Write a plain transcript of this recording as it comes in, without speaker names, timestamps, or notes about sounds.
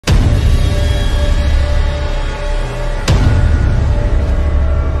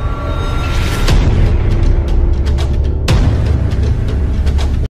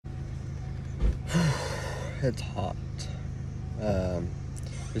It's hot.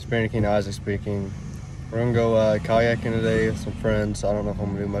 It's BanditKingIzic speaking. We're gonna go kayaking today with some friends. I don't know if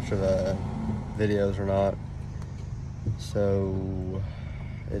I'm gonna do much of videos or not, so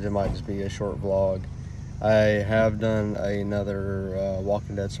it might just be a short vlog. I have done another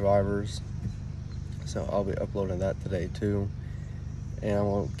Walking Dead Survivors, so I'll be uploading that today too. And I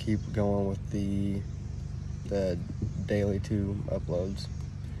will keep going with the daily 2 uploads.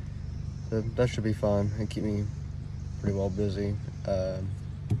 So that should be fun and keep me pretty well busy. What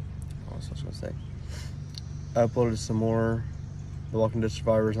else was I gonna say? I uploaded some more The Walking Dead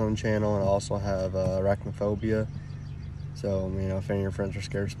Survivors on the channel, and I also have arachnophobia. So, you know, if any of your friends are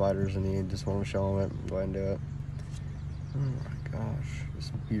scared of spiders and you just want to show them it, go ahead and do it. Oh my gosh,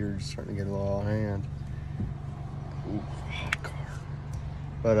 this beard's starting to get a little out of hand. Ooh, hot car.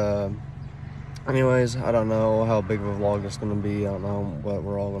 But anyways, I don't know how big of a vlog it's gonna be. I don't know what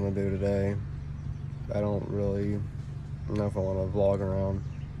we're all gonna do today. I don't really know if I want to vlog around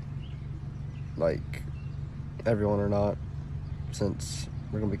like everyone or not, since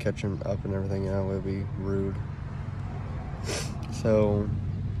we're gonna be catching up and everything. You know, it would be rude. So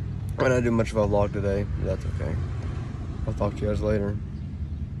I'm not do much of a vlog today. That's okay. I'll talk to you guys later.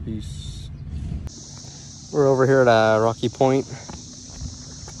 Peace. We're over here at Rocky Point.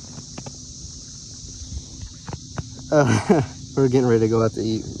 We're getting ready to go out to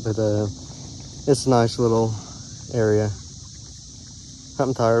eat, but it's a nice little area.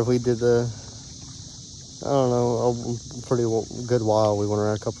 I'm tired. We did I don't know, a pretty good while. We went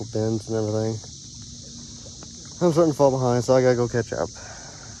around a couple bends and everything. I'm starting to fall behind, so I gotta go catch up.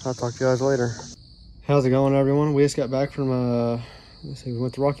 I'll talk to you guys later. How's it going, everyone? We just got back from, let's see, we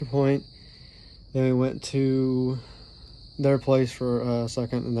went to Rocky Point, then we went to their place for a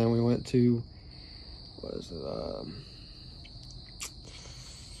second, and then we went to, what is it,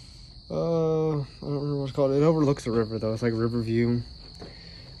 I don't remember what it's called. It overlooks the river, though. It's like Riverview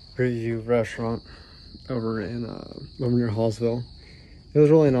restaurant over near Hallsville. It was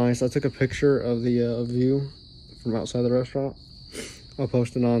really nice. I took a picture of the view from outside the restaurant. I'll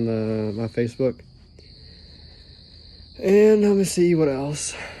post it on my Facebook. And let me see what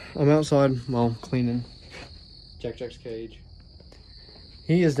else. I'm outside, well, cleaning Jack's cage.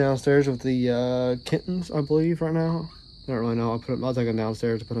 He is downstairs with the kittens, I believe, right now. I don't really know. I'll take him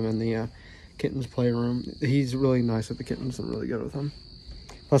downstairs to put him in the kittens playroom. He's really nice with the kittens and really good with them.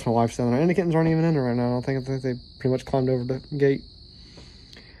 Plus my wife's down there, and the kittens aren't even in there right now. I think they pretty much climbed over the gate.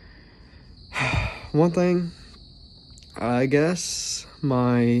 One thing, I guess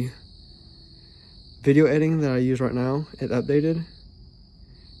my video editing that I use right now, it updated,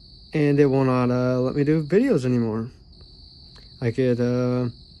 and it will not let me do videos anymore. Like it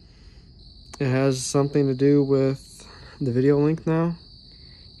has something to do with the video length now.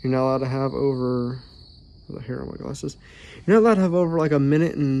 You're not allowed to have over, here are my glasses. You're not allowed to have over like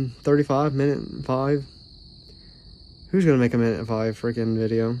 1:35, 1:05. Who's gonna make a 1:05 freaking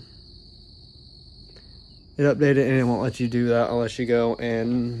video? It updated and it won't let you do that unless you go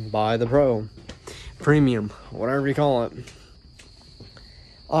and buy the premium, whatever you call it.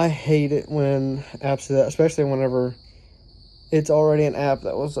 I hate it when apps do that, especially whenever it's already an app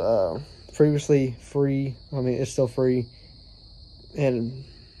that was previously free. I mean, it's still free, and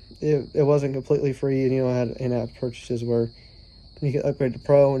it wasn't completely free, and you know, I had in-app purchases where you get upgrade to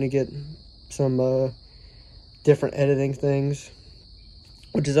Pro and you get some different editing things,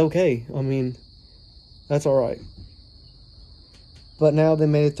 which is okay. I mean, that's all right. But now they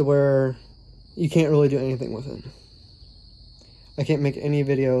made it to where you can't really do anything with it. I can't make any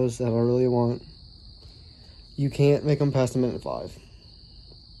videos that I really want. You can't make them past 1:05.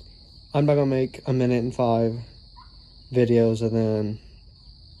 I'm not gonna make 1:05 videos and then,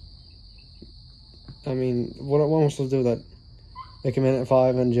 I mean, what am I supposed to do with that? Make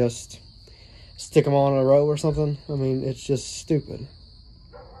 1:05 and just stick them all in a row or something? I mean, it's just stupid.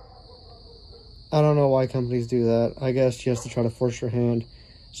 I don't know why companies do that. I guess just to try to force your hand.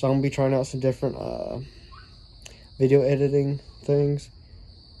 So I'm gonna be trying out some different video editing things.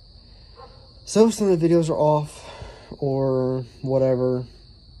 So if some of the videos are off or whatever,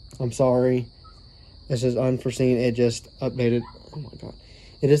 I'm sorry. It's just unforeseen. It just updated. Oh my god.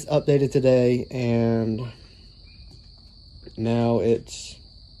 It just updated today, and now it's,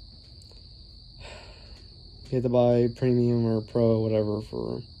 you have to buy premium or pro or whatever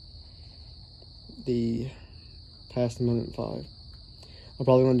for the past 1:05. I'm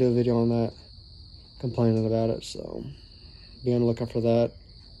probably going to do a video on that, complaining about it, so be on the lookout for that.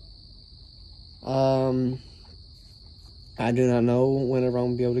 I do not know whenever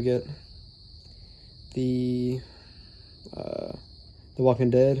I'm going to be able to get the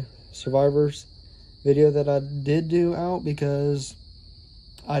Walking Dead Survivors video that I did do out because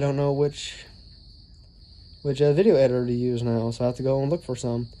I don't know which video editor to use now, so I have to go and look for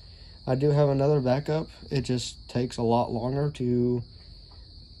some. I do have another backup. It just takes a lot longer to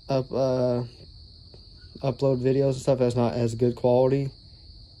upload videos and stuff. That's not as good quality,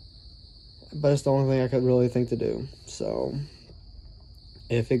 but it's the only thing I could really think to do. So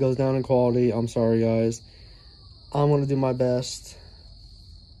if it goes down in quality, I'm sorry guys. I'm going to do my best,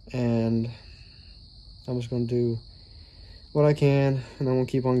 and I'm just going to do what I can, and I'm going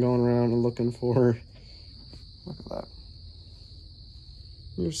to keep on going around and looking for, look at that.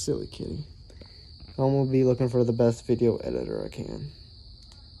 You're silly kitty. I'm going to be looking for the best video editor I can.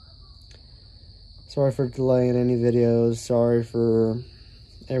 Sorry for delaying any videos. Sorry for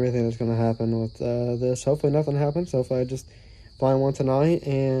everything that's going to happen with this. Hopefully nothing happens. Hopefully I just find one tonight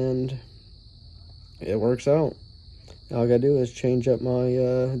and it works out. All I got to do is change up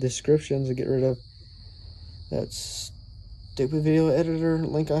my descriptions and get rid of that stupid video editor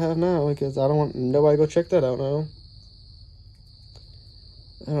link I have now, because I don't want nobody to go check that out now.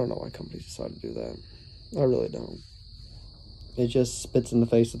 I don't know why companies decide to do that. I really don't. It just spits in the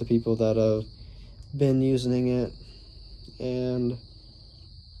face of the people that have been using it, and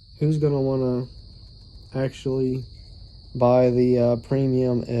who's gonna want to actually buy the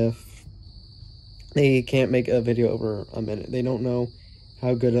premium if they can't make a video over a minute? They don't know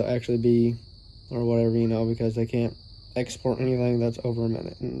how good it'll actually be or whatever, you know, because they can't export anything that's over a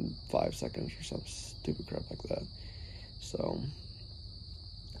minute in 5 seconds or some stupid crap like that. So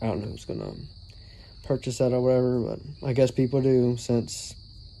I don't know who's gonna purchase that or whatever, but I guess people do, since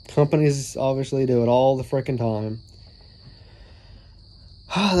companies obviously do it all the freaking time.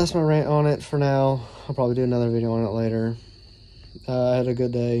 That's my rant on it for now. I'll probably do another video on it later. I had a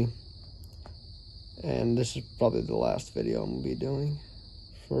good day, and this is probably the last video I'm gonna be doing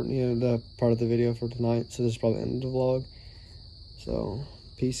for, you know, the part of the video for tonight. So this is probably the end of the vlog. So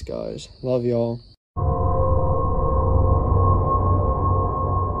peace guys, love y'all.